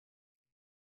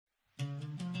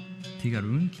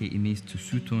Tigarun que imis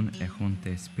tusuton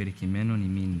echontes perikimenon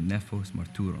imin nephos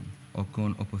marturon,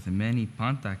 okon opothemeni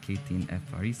panta ketin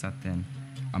epharisaten,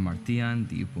 amartian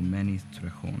diupomenis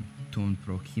trechon, ton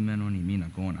prokimenon imin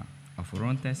agona,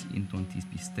 aphorontes inton tis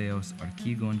pisteos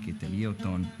archigon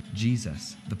ketelioton,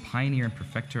 Jesus, the pioneer and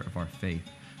perfecter of our faith,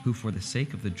 who for the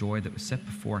sake of the joy that was set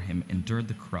before him endured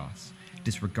the cross,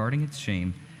 disregarding its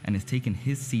shame, and has taken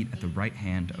his seat at the right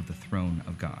hand of the throne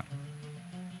of God.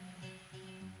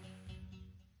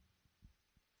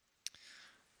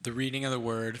 The reading of the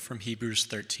word from Hebrews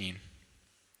 13.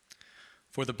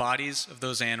 For the bodies of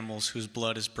those animals whose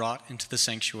blood is brought into the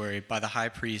sanctuary by the high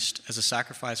priest as a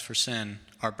sacrifice for sin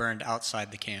are burned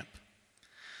outside the camp.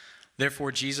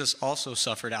 Therefore Jesus also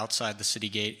suffered outside the city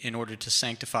gate in order to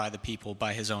sanctify the people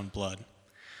by his own blood.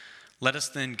 Let us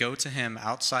then go to him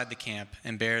outside the camp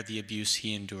and bear the abuse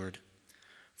he endured.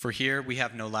 For here we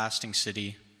have no lasting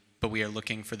city, but we are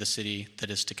looking for the city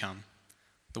that is to come.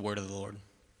 The word of the Lord.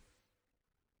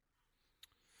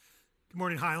 Good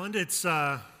morning, Highland. It's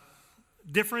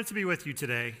different to be with you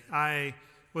today. I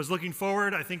was looking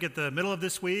forward, I think, at the middle of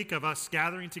this week of us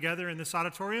gathering together in this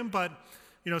auditorium, but,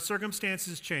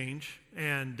 circumstances change,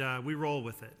 and we roll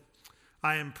with it.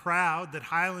 I am proud that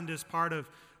Highland is part of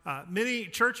many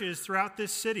churches throughout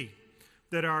this city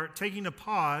that are taking a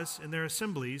pause in their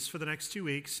assemblies for the next 2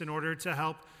 weeks in order to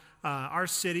help our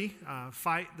city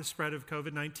fight the spread of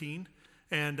COVID-19.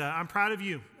 And I'm proud of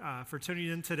you for tuning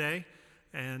in today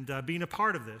and being a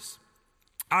part of this.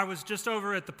 I was just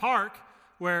over at the park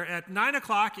where at 9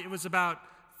 o'clock it was about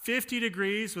 50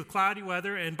 degrees with cloudy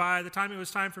weather, and by the time it was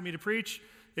time for me to preach,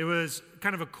 it was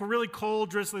kind of a really cold,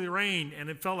 drizzly rain, and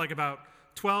it felt like about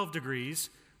 12 degrees.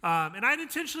 And I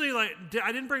intentionally,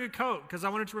 I didn't bring a coat because I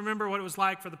wanted to remember what it was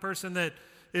like for the person that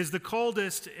is the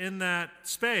coldest in that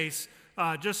space,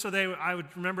 just so I would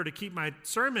remember to keep my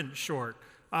sermon short.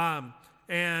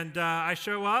 And I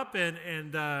show up,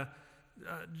 and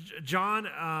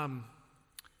John,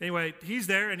 anyway, he's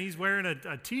there, and he's wearing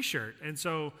a T-shirt, and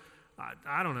so,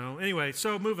 I don't know. Anyway,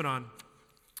 so moving on.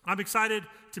 I'm excited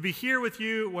to be here with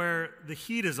you where the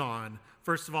heat is on,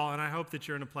 first of all, and I hope that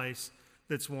you're in a place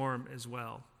that's warm as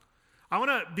well. I want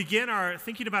to begin our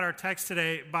thinking about our text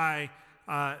today by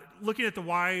looking at the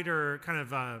wider kind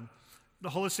of the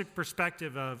holistic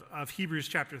perspective of Hebrews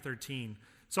chapter 13.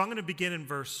 So I'm going to begin in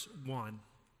verse 1.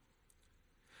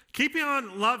 Keeping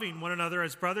on loving one another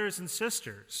as brothers and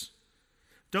sisters.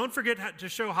 Don't forget to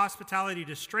show hospitality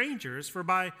to strangers, for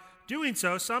by doing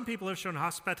so, some people have shown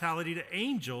hospitality to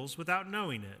angels without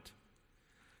knowing it.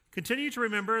 Continue to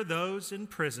remember those in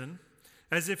prison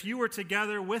as if you were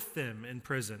together with them in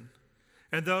prison,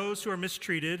 and those who are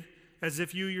mistreated as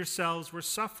if you yourselves were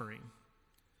suffering.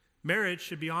 Marriage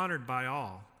should be honored by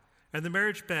all, and the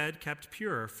marriage bed kept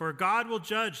pure, for God will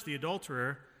judge the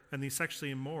adulterer and the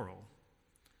sexually immoral.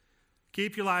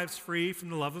 Keep your lives free from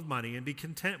the love of money and be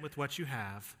content with what you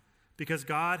have, because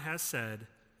God has said,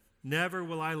 "Never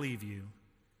will I leave you,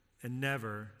 and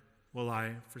never will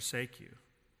I forsake you."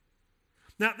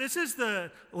 Now, this is the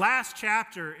last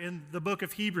chapter in the book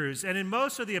of Hebrews, and in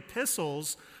most of the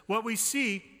epistles, what we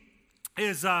see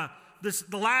is the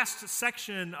last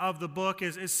section of the book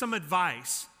is some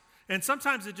advice. And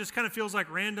sometimes it just kind of feels like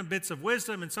random bits of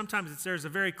wisdom, and sometimes there's a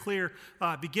very clear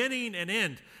beginning and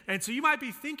end. And so you might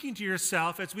be thinking to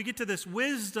yourself, as we get to this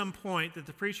wisdom point that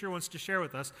the preacher wants to share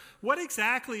with us, what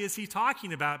exactly is he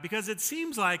talking about? Because it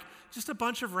seems like just a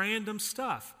bunch of random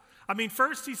stuff. I mean,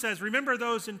 first he says, remember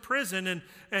those in prison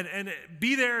and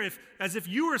be there as if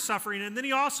you were suffering. And then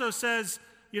he also says,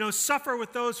 suffer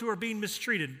with those who are being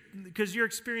mistreated because you're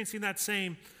experiencing that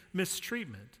same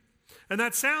mistreatment. And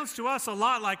that sounds to us a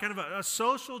lot like kind of a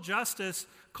social justice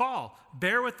call.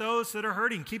 Bear with those that are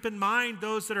hurting. Keep in mind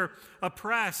those that are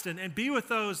oppressed and be with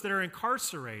those that are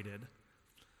incarcerated.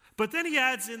 But then he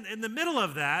adds in the middle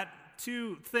of that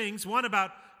two things. One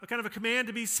about a kind of a command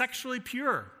to be sexually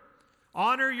pure.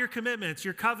 Honor your commitments,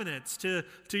 your covenants to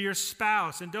your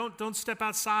spouse, and don't step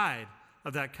outside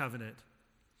of that covenant.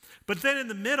 But then in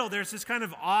the middle, there's this kind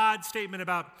of odd statement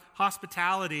about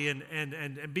hospitality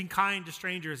and being kind to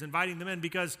strangers, inviting them in,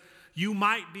 because you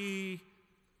might be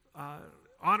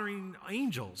honoring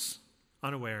angels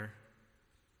unaware,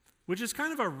 which is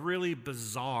kind of a really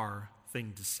bizarre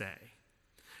thing to say.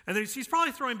 And he's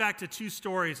probably throwing back to two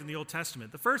stories in the Old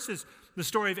Testament. The first is the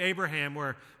story of Abraham,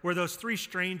 where those three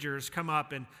strangers come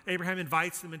up, and Abraham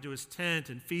invites them into his tent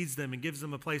and feeds them and gives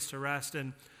them a place to rest.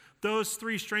 And those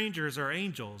three strangers are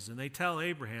angels, and they tell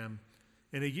Abraham,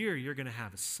 in a year you're going to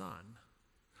have a son.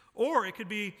 Or it could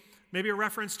be maybe a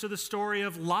reference to the story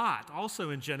of Lot, also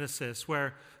in Genesis,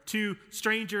 where two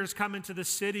strangers come into the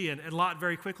city and Lot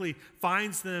very quickly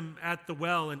finds them at the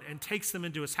well and takes them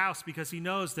into his house because he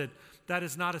knows that that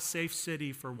is not a safe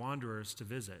city for wanderers to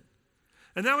visit.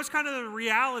 And that was kind of the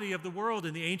reality of the world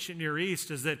in the ancient Near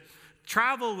East, is that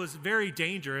travel was very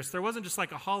dangerous. There wasn't just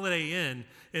like a Holiday Inn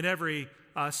in every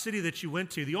city that you went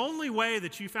to. The only way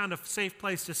that you found a safe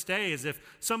place to stay is if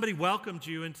somebody welcomed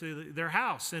you into their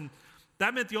house. And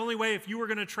that meant the only way if you were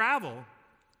going to travel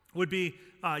would be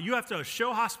you have to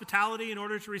show hospitality in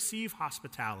order to receive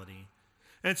hospitality.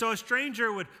 And so a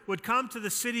stranger would come to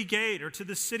the city gate or to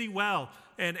the city well,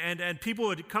 and people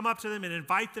would come up to them and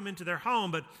invite them into their home.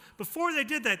 But before they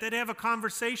did that, they'd have a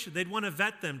conversation. They'd want to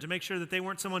vet them to make sure that they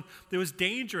weren't someone that was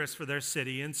dangerous for their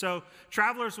city. And so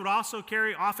travelers would also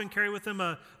often carry with them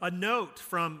a note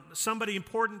from somebody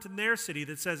important in their city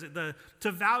that says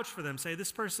to vouch for them, say,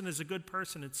 this person is a good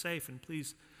person, it's safe, and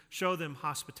please show them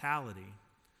hospitality.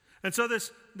 And so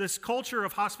this culture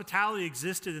of hospitality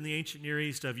existed in the ancient Near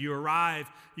East of you arrive,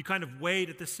 you kind of wait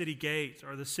at the city gate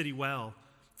or the city well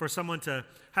for someone to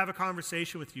have a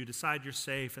conversation with you, decide you're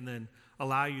safe, and then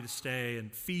allow you to stay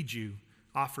and feed you,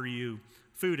 offer you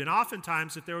food. And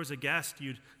oftentimes, if there was a guest,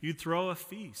 you'd throw a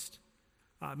feast.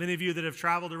 Many of you that have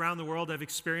traveled around the world have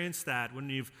experienced that when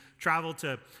you've traveled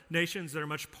to nations that are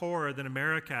much poorer than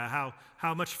America,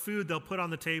 how much food they'll put on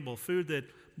the table, food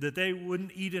that they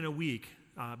wouldn't eat in a week.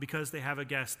 Because they have a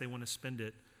guest, they want to spend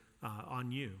it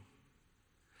on you.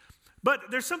 But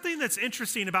there's something that's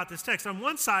interesting about this text. On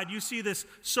one side, you see this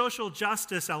social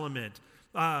justice element,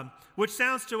 which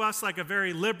sounds to us like a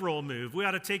very liberal move. We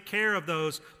ought to take care of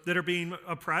those that are being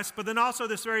oppressed, but then also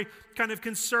this very kind of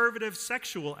conservative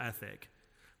sexual ethic,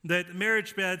 that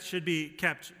marriage beds should be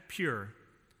kept pure.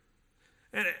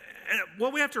 And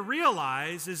what we have to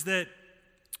realize is that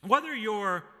whether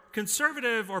you're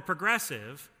conservative or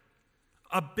progressive,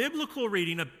 a biblical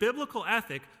reading, a biblical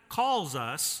ethic calls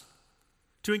us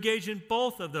to engage in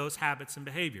both of those habits and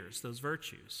behaviors, those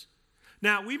virtues.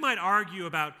 Now, we might argue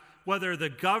about whether the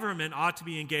government ought to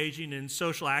be engaging in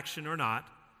social action or not.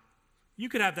 You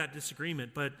could have that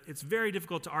disagreement, but it's very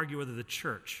difficult to argue whether the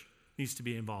church needs to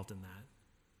be involved in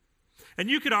that. And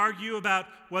you could argue about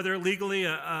whether legally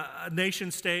a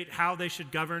nation state, how they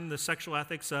should govern the sexual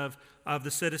ethics of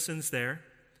the citizens there.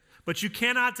 But you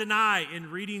cannot deny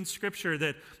in reading Scripture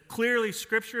that clearly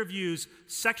Scripture views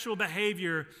sexual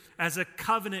behavior as a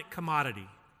covenant commodity.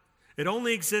 It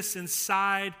only exists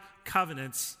inside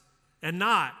covenants and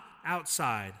not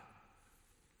outside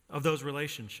of those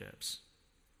relationships.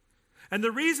 And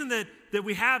the reason that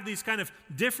we have these kind of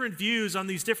different views on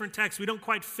these different texts, we don't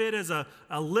quite fit as a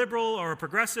liberal or a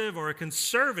progressive or a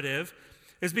conservative,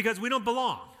 is because we don't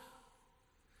belong.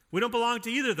 We don't belong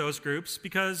to either of those groups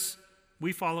because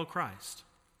we follow Christ.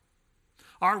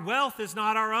 Our wealth is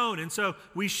not our own, and so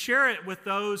we share it with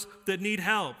those that need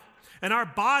help. And our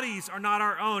bodies are not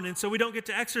our own, and so we don't get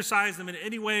to exercise them in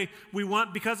any way we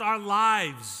want because our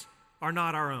lives are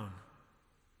not our own.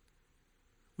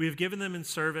 We have given them in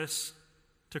service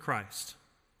to Christ.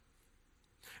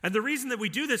 And the reason that we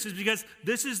do this is because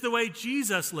this is the way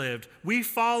Jesus lived. We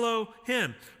follow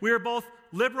him. We are both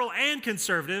liberal and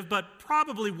conservative, but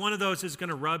probably one of those is going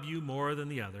to rub you more than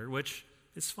the other, which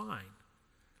is fine.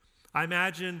 I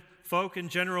imagine folk in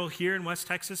general here in West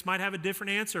Texas might have a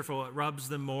different answer for what rubs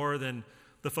them more than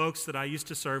the folks that I used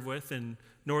to serve with in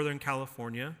Northern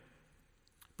California.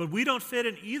 But we don't fit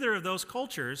in either of those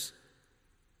cultures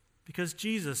because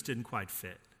Jesus didn't quite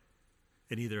fit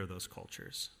in either of those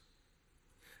cultures.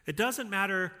 It doesn't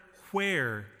matter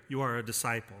where you are a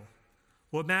disciple.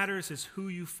 What matters is who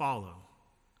you follow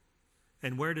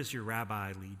and where does your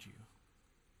rabbi lead you.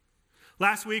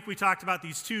 Last week, we talked about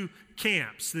these two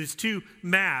camps, these two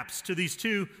maps to these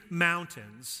two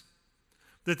mountains.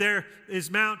 That there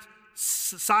is Mount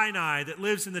Sinai that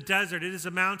lives in the desert. It is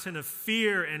a mountain of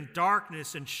fear and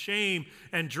darkness and shame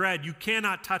and dread. You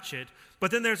cannot touch it.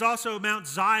 But then there's also Mount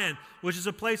Zion, which is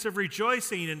a place of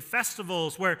rejoicing and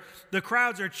festivals where the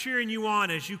crowds are cheering you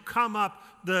on as you come up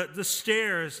the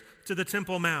stairs to the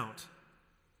Temple Mount.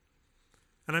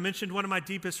 And I mentioned one of my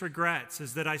deepest regrets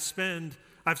is that I've spent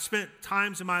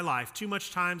times in my life, too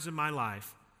much times in my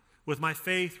life, with my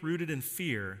faith rooted in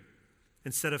fear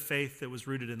instead of faith that was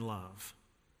rooted in love.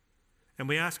 And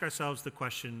we ask ourselves the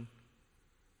question,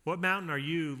 what mountain are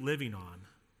you living on?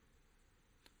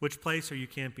 Which place are you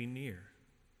camping near?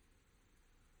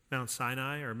 Mount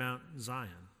Sinai or Mount Zion?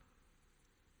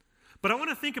 But I want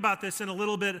to think about this in a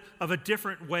little bit of a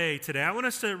different way today. I want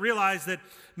us to realize that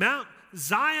Mount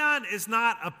Zion is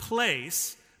not a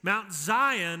place. Mount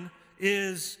Zion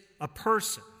is a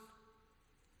person.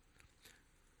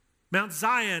 Mount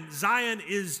Zion, Zion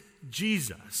is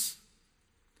Jesus.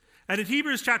 And in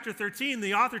Hebrews chapter 13,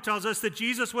 the author tells us that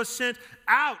Jesus was sent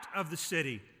out of the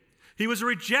city. He was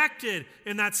rejected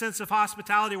in that sense of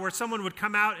hospitality where someone would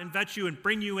come out and vet you and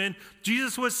bring you in.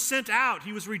 Jesus was sent out.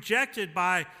 He was rejected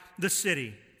by the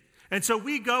city. And so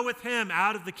we go with him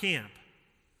out of the camp.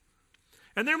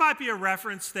 And there might be a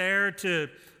reference there to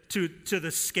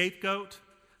the scapegoat.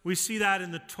 We see that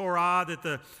in the Torah,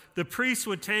 that the priests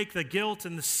would take the guilt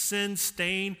and the sin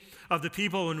stain of the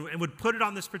people and would put it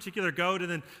on this particular goat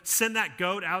and then send that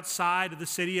goat outside of the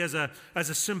city as a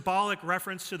symbolic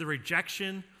reference to the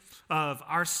rejection of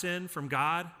our sin from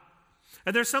God.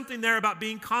 And there's something there about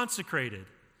being consecrated,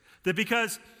 that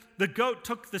because the goat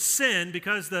took the sin,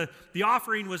 because the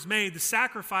offering was made, the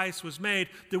sacrifice was made,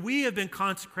 that we have been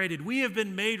consecrated, we have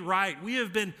been made right, we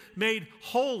have been made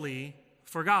holy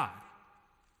for God.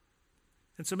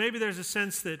 And so maybe there's a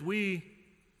sense that we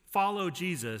follow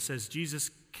Jesus as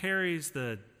Jesus carries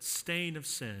the stain of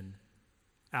sin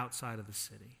outside of the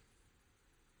city.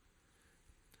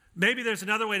 Maybe there's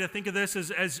another way to think of this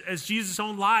as Jesus'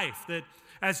 own life, that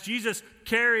as Jesus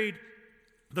carried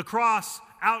the cross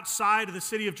outside of the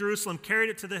city of Jerusalem, carried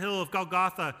it to the hill of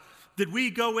Golgotha, that we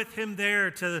go with him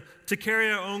there to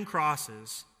carry our own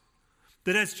crosses.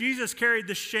 That as Jesus carried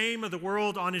the shame of the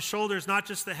world on his shoulders, not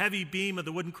just the heavy beam of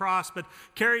the wooden cross, but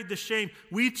carried the shame,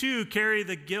 we too carry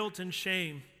the guilt and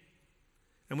shame,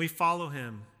 and we follow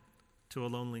him to a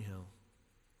lonely hill.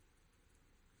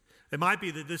 It might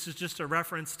be that this is just a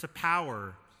reference to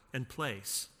power and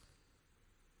place.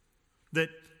 That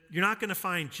you're not going to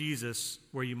find Jesus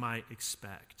where you might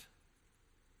expect.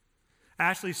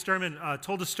 Ashley Sturman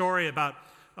told a story about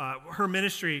her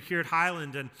ministry here at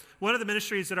Highland, and one of the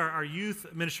ministries that our youth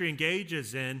ministry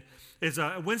engages in is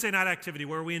a Wednesday night activity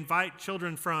where we invite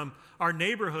children from our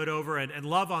neighborhood over and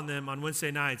love on them on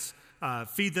Wednesday nights,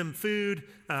 feed them food,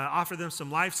 offer them some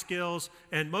life skills,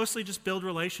 and mostly just build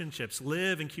relationships,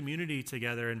 live in community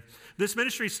together. And this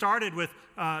ministry started with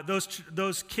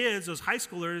those kids, those high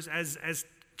schoolers, as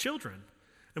children.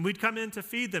 And we'd come in to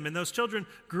feed them. And those children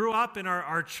grew up in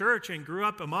our church and grew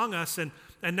up among us. And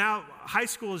now high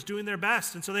school is doing their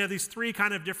best. And so they have these three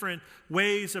kind of different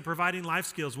ways of providing life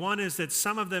skills. One is that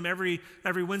some of them every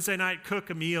Wednesday night cook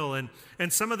a meal. And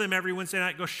some of them every Wednesday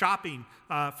night go shopping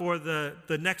for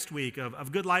the next week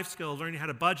of good life skills, learning how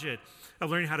to budget,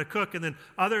 of learning how to cook. And then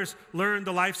others learn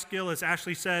the life skill, as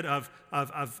Ashley said,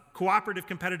 of cooperative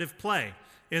competitive play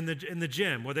in the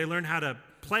gym, where they learn how to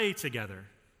play together.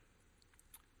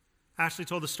 Ashley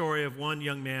told the story of one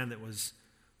young man that was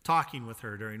talking with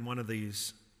her during one of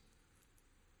these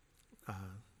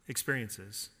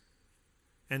experiences.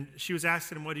 And she was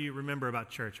asking him, what do you remember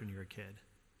about church when you were a kid?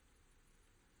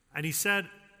 And he said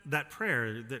that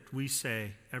prayer that we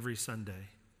say every Sunday,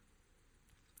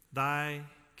 "Thy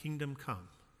kingdom come."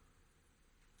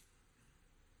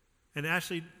 And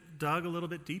Ashley dug a little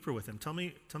bit deeper with him. Tell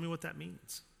me what that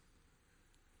means.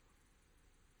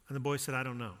 And the boy said, "I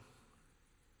don't know.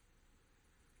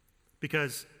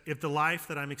 Because if the life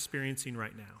that I'm experiencing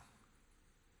right now,"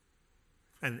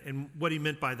 and what he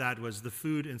meant by that was the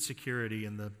food insecurity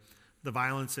and the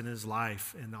violence in his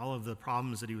life and all of the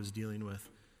problems that he was dealing with,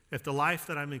 if the life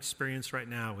that I'm experiencing right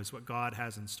now is what God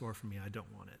has in store for me, I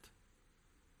don't want it.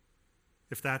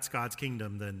 If that's God's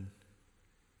kingdom, then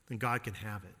God can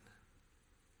have it.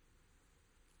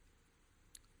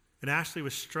 And Ashley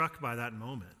was struck by that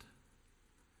moment.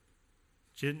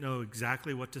 She didn't know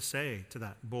exactly what to say to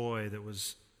that boy that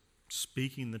was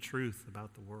speaking the truth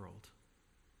about the world.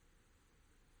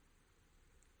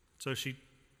 So she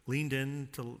leaned in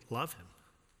to love him.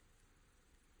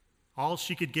 All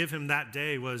she could give him that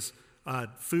day was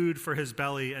food for his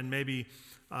belly and maybe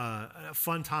a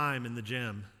fun time in the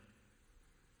gym,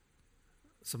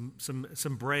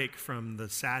 some break from the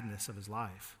sadness of his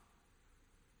life.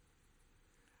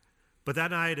 But that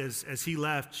night, as he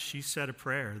left, she said a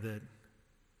prayer that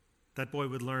boy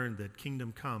would learn that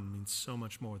kingdom come means so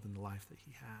much more than the life that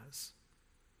he has.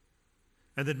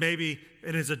 And that maybe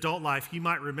in his adult life, he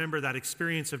might remember that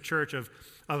experience of church, of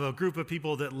a group of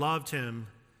people that loved him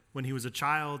when he was a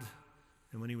child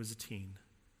and when he was a teen.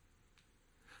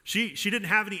 She didn't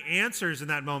have any answers in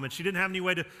that moment. She didn't have any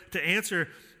way to answer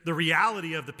the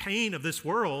reality of the pain of this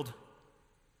world.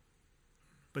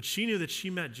 But she knew that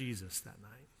she met Jesus that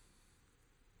night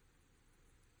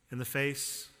in the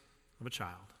face of a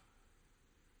child.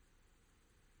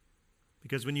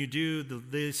 Because when you do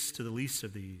this to the least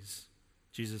of these,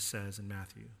 Jesus says in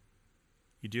Matthew,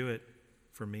 you do it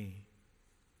for me.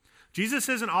 Jesus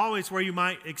isn't always where you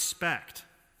might expect.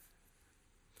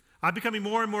 I'm becoming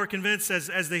more and more convinced,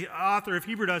 as the author of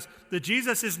Hebrew does, that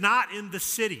Jesus is not in the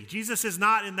city. Jesus is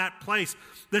not in that place.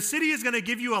 The city is going to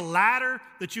give you a ladder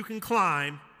that you can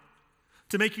climb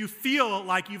to make you feel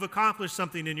like you've accomplished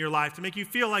something in your life, to make you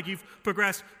feel like you've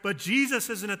progressed, but Jesus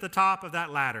isn't at the top of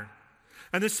that ladder.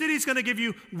 And the city is going to give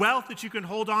you wealth that you can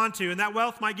hold on to, and that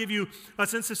wealth might give you a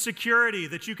sense of security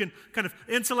that you can kind of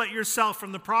insulate yourself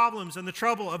from the problems and the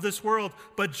trouble of this world.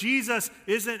 But Jesus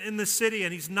isn't in the city,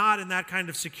 and he's not in that kind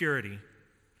of security.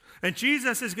 And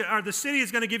the city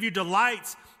is going to give you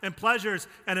delights and pleasures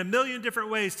and a million different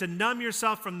ways to numb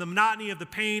yourself from the monotony of the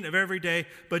pain of every day,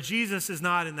 but Jesus is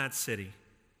not in that city.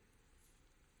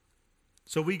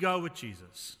 So we go with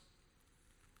Jesus.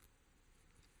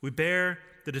 We bear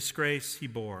the disgrace he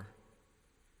bore.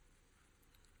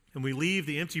 And we leave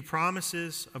the empty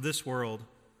promises of this world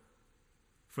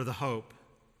for the hope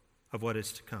of what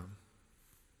is to come.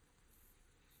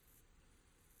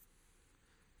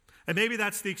 And maybe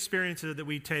that's the experience that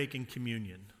we take in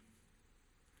communion.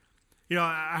 You know,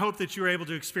 I hope that you were able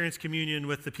to experience communion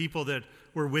with the people that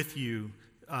were with you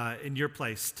in your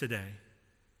place today.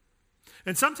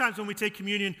 And sometimes when we take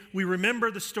communion, we remember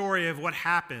the story of what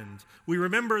happened. We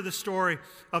remember the story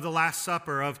of the Last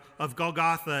Supper, of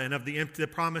Golgotha, and of the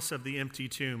promise of the empty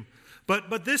tomb.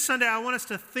 But this Sunday, I want us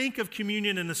to think of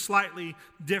communion in a slightly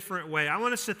different way. I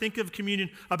want us to think of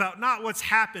communion about not what's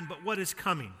happened, but what is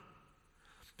coming.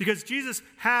 Because Jesus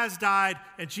has died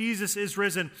and Jesus is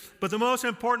risen. But the most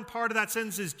important part of that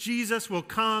sentence is Jesus will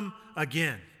come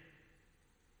again.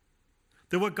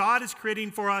 That what God is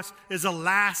creating for us is a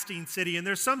lasting city. And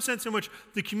there's some sense in which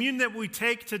the communion that we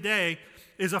take today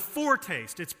is a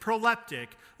foretaste. It's proleptic.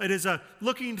 It is a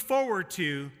looking forward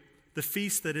to the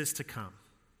feast that is to come.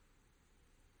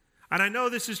 And I know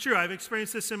this is true. I've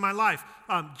experienced this in my life.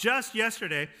 Just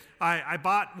yesterday, I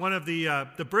bought one of the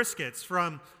briskets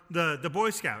from the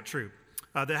Boy Scout troop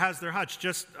that has their hut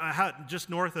just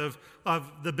north of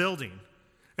the building.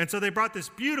 And so they brought this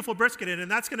beautiful brisket in, and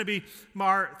that's going to be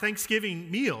our Thanksgiving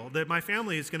meal that my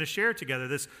family is going to share together,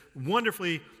 this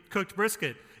wonderfully cooked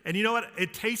brisket. And you know what?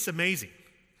 It tastes amazing.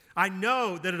 I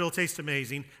know that it'll taste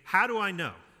amazing. How do I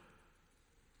know?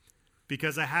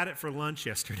 Because I had it for lunch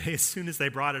yesterday. As soon as they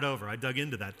brought it over, I dug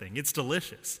into that thing. It's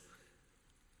delicious.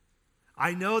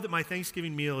 I know that my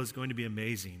Thanksgiving meal is going to be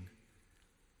amazing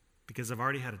because I've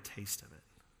already had a taste of it.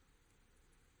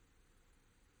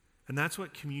 And that's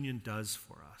what communion does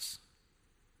for us.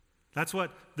 That's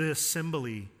what the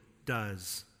assembly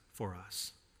does for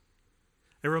us.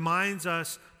 It reminds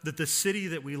us that the city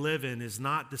that we live in is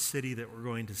not the city that we're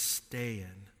going to stay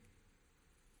in.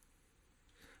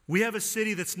 We have a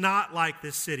city that's not like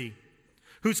this city,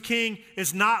 whose king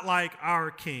is not like our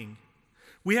king.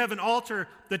 We have an altar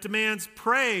that demands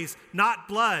praise, not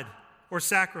blood or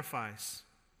sacrifice.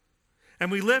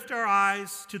 And we lift our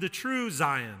eyes to the true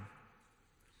Zion,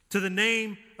 to the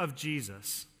name of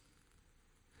Jesus.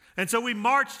 And so we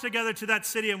march together to that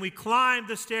city and we climb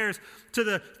the stairs to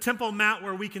the Temple Mount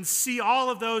where we can see all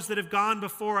of those that have gone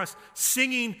before us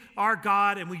singing our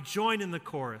God, and we join in the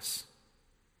chorus.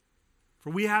 For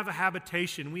we have a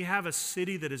habitation, we have a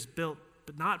city that is built,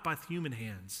 but not by human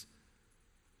hands,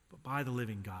 but by the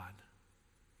living God.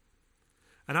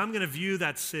 And I'm going to view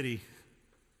that city.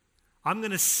 I'm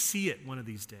going to see it one of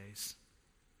these days.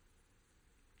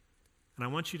 And I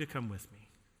want you to come with me.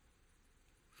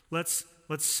 Let's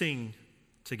sing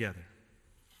together.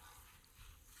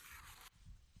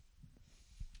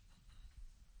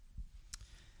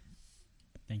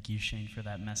 Thank you, Shane, for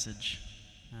that message.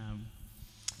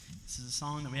 This is a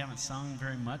song that we haven't sung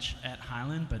very much at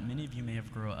Highland, but many of you may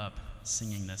have grown up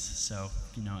singing this. So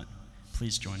if you know it,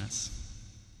 please join us.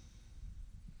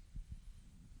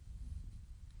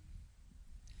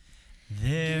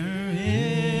 There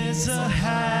is a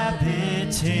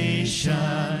habitation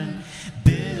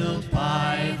built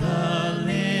by the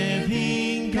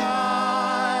living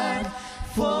God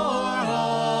for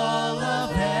all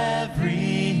of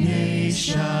every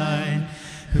nation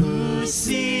who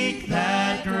seek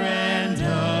that grand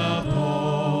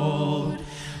abode.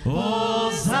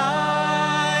 O Zion,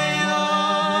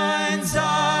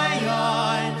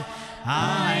 Zion,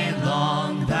 I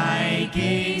long thy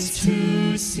gates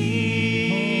to see.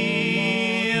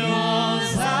 O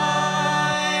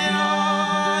Zion,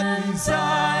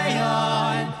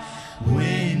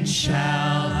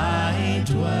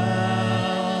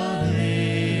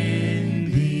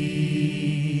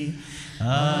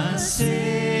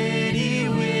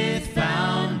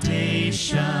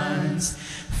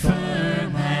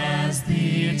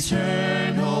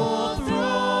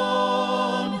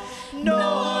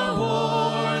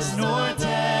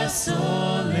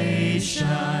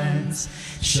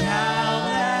 shall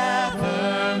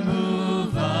ever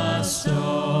move a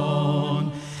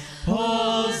stone.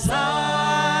 Oh, Zion,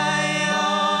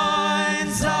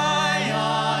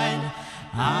 Zion,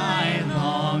 I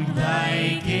long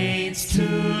thy gates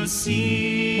to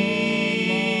see.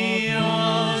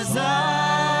 Oh, Zion,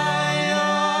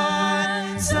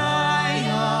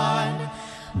 Zion,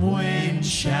 when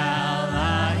shall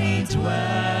I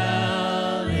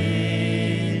dwell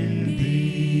in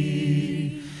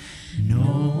thee?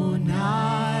 No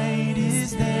night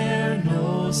is there,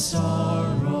 no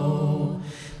sorrow,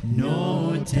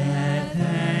 no death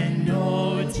and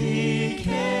no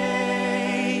decay,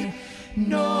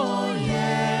 no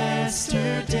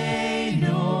yesterday,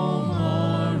 no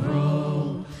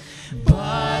morrow,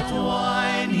 but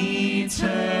one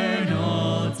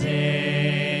eternal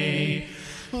day.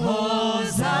 Oh,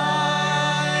 Zion,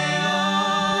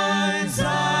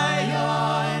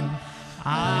 Zion,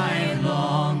 I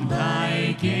long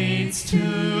thy gates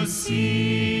to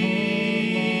see.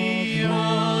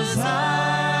 Oh,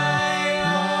 Zion,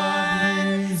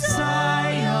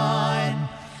 Zion,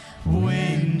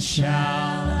 when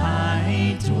shall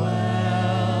I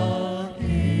dwell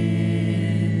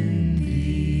in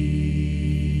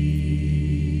thee?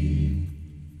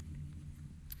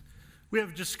 We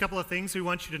have just a couple of things we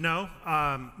want you to know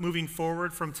moving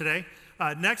forward from today.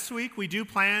 Next week, we do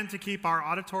plan to keep our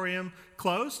auditorium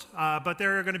closed, but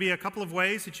there are going to be a couple of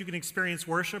ways that you can experience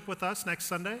worship with us next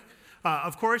Sunday.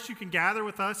 Of course, you can gather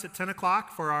with us at 10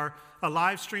 o'clock for our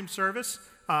live stream service.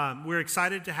 We're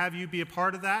excited to have you be a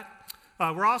part of that.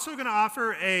 We're also going to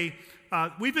offer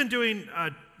we've been doing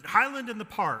Highland in the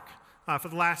Park for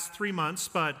the last 3 months,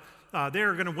 but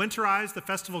they're going to winterize the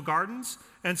festival gardens.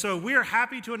 And so we are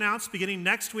happy to announce beginning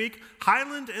next week,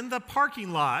 Highland in the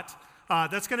parking lot.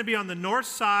 That's going to be on the north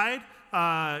side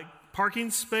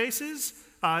parking spaces.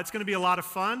 It's going to be a lot of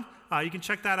fun. You can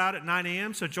check that out at 9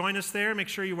 a.m. So join us there. Make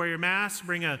sure you wear your mask.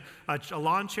 Bring a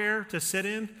lawn chair to sit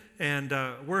in and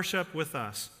worship with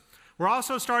us. We're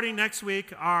also starting next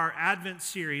week our Advent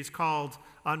series called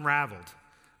Unraveled.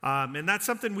 And that's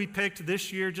something we picked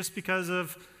this year just because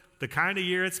of the kind of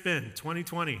year it's been,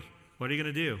 2020. What are you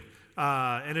going to do?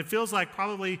 And it feels like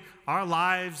probably our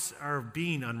lives are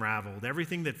being unraveled.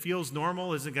 Everything that feels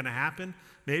normal isn't going to happen.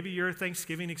 Maybe your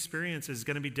Thanksgiving experience is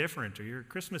going to be different, or your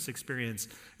Christmas experience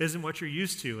isn't what you're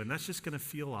used to, and that's just going to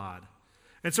feel odd.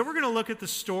 And so we're going to look at the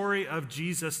story of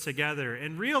Jesus together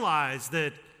and realize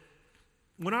that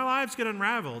when our lives get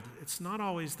unraveled, it's not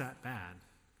always that bad.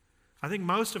 I think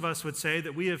most of us would say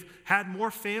that we have had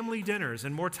more family dinners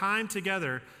and more time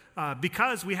together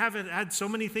because we haven't had so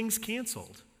many things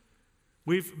canceled.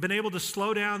 We've been able to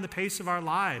slow down the pace of our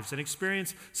lives and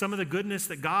experience some of the goodness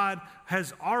that God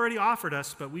has already offered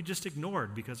us, but we just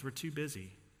ignored because we're too busy.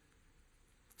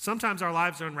 Sometimes our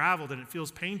lives are unraveled and it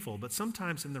feels painful, but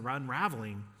sometimes in the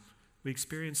unraveling, we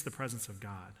experience the presence of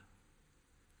God.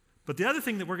 But the other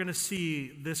thing that we're going to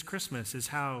see this Christmas is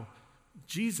how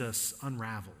Jesus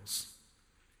unravels.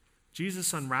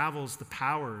 Jesus unravels the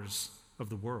powers of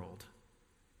the world.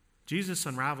 Jesus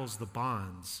unravels the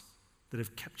bonds that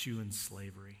have kept you in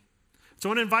slavery. So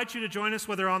I want to invite you to join us,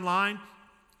 whether online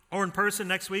or in person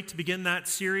next week, to begin that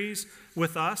series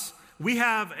with us. We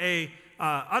have a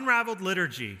unraveled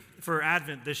liturgy for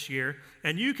Advent this year,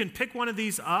 and you can pick one of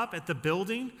these up at the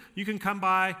building. You can come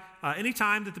by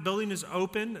anytime that the building is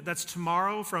open. That's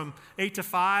tomorrow from 8 to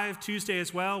 5, Tuesday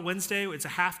as well, Wednesday, it's a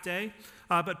half day.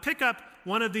 But pick up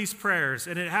one of these prayers,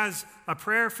 and it has a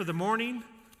prayer for the morning,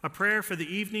 a prayer for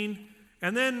the evening,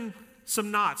 and then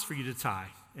some knots for you to tie.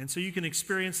 And so you can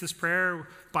experience this prayer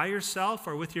by yourself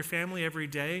or with your family every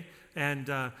day and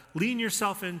lean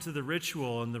yourself into the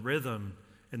ritual and the rhythm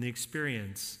and the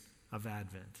experience of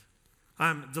Advent.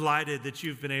 I'm delighted that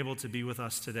you've been able to be with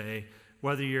us today,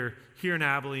 whether you're here in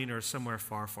Abilene or somewhere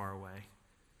far, far away.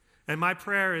 And my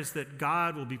prayer is that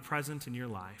God will be present in your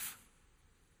life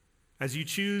as you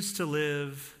choose to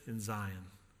live in Zion,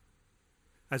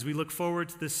 as we look forward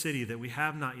to this city that we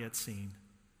have not yet seen.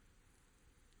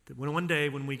 That one day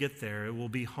when we get there, it will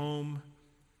be home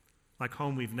like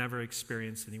home we've never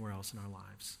experienced anywhere else in our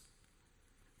lives.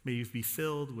 May you be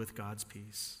filled with God's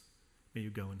peace. May you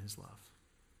go in his love.